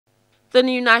The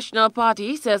new National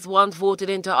Party says once voted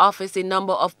into office, a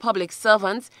number of public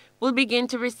servants will begin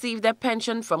to receive their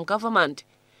pension from government.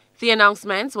 The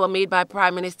announcements were made by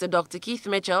Prime Minister Dr. Keith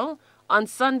Mitchell on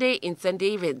Sunday in St.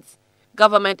 David's.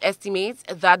 Government estimates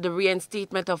that the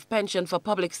reinstatement of pension for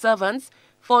public servants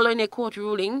following a court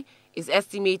ruling is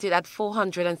estimated at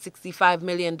 $465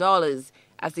 million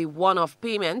as a one-off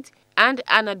payment and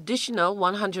an additional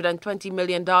 $120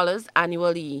 million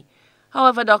annually.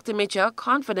 However, Dr. Mitchell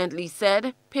confidently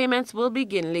said payments will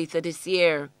begin later this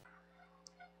year.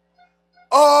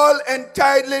 All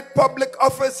entitled public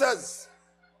officers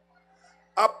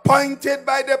appointed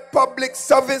by the Public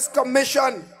Service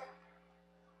Commission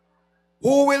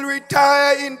who will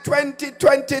retire in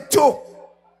 2022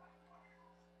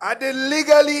 at the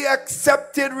legally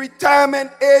accepted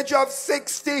retirement age of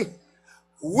 60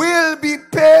 will be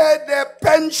paid their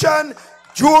pension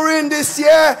during this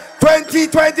year,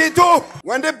 2022,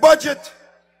 when the budget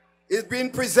is being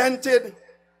presented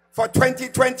for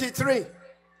 2023.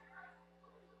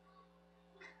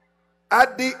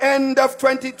 At the end of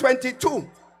 2022,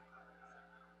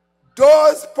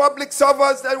 those public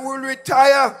servants that will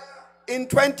retire in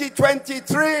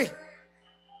 2023,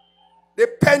 the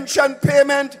pension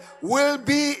payment will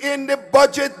be in the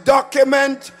budget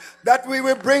document that we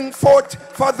will bring forth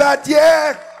for that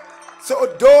year. So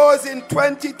those in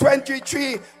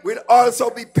 2023 will also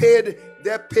be paid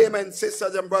their payment,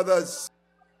 sisters and brothers.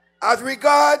 As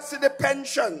regards to the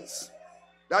pensions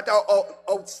that are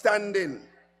outstanding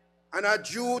and are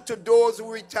due to those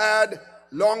who retired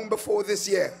long before this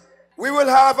year, we will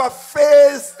have a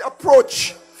phased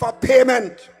approach for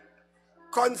payment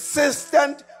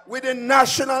consistent with the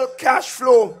national cash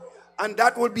flow, and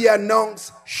that will be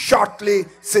announced shortly,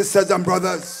 sisters and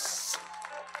brothers.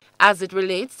 As it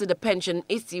relates to the pension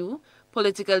issue,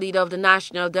 political leader of the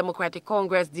National Democratic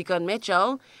Congress, Deacon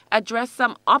Mitchell, addressed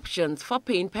some options for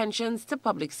paying pensions to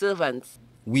public servants.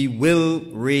 We will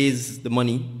raise the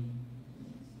money.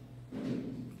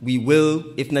 We will,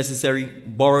 if necessary,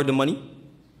 borrow the money,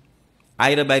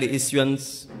 either by the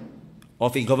issuance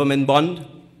of a government bond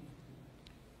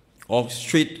or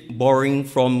straight borrowing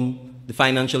from the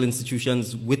financial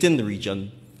institutions within the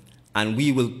region, and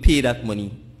we will pay that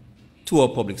money to our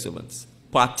public servants,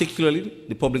 particularly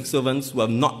the public servants who have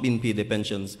not been paid their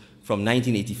pensions from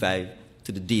 1985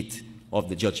 to the date of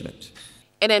the judgment.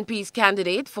 NNP's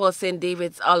candidate for St.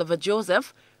 David's, Oliver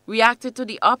Joseph, reacted to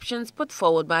the options put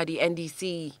forward by the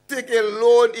NDC. Take a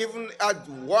loan even at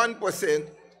 1%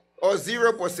 or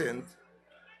 0%,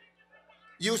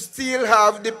 you still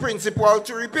have the principal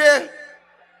to repay.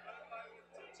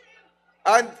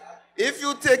 And if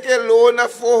you take a loan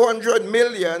of 400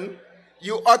 million,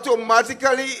 you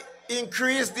automatically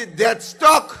increase the debt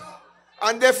stock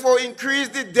and therefore increase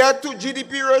the debt to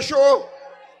GDP ratio.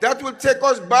 That will take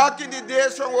us back in the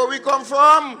days from where we come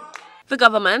from. The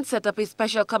government set up a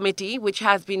special committee which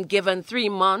has been given 3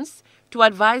 months to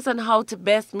advise on how to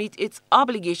best meet its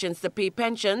obligations to pay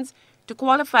pensions to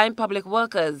qualifying public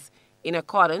workers in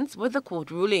accordance with the court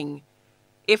ruling.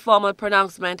 A formal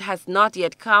pronouncement has not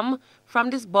yet come from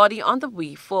this body on the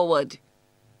way forward.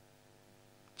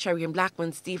 Cherry and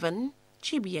Blackman Stephen,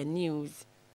 GBN News.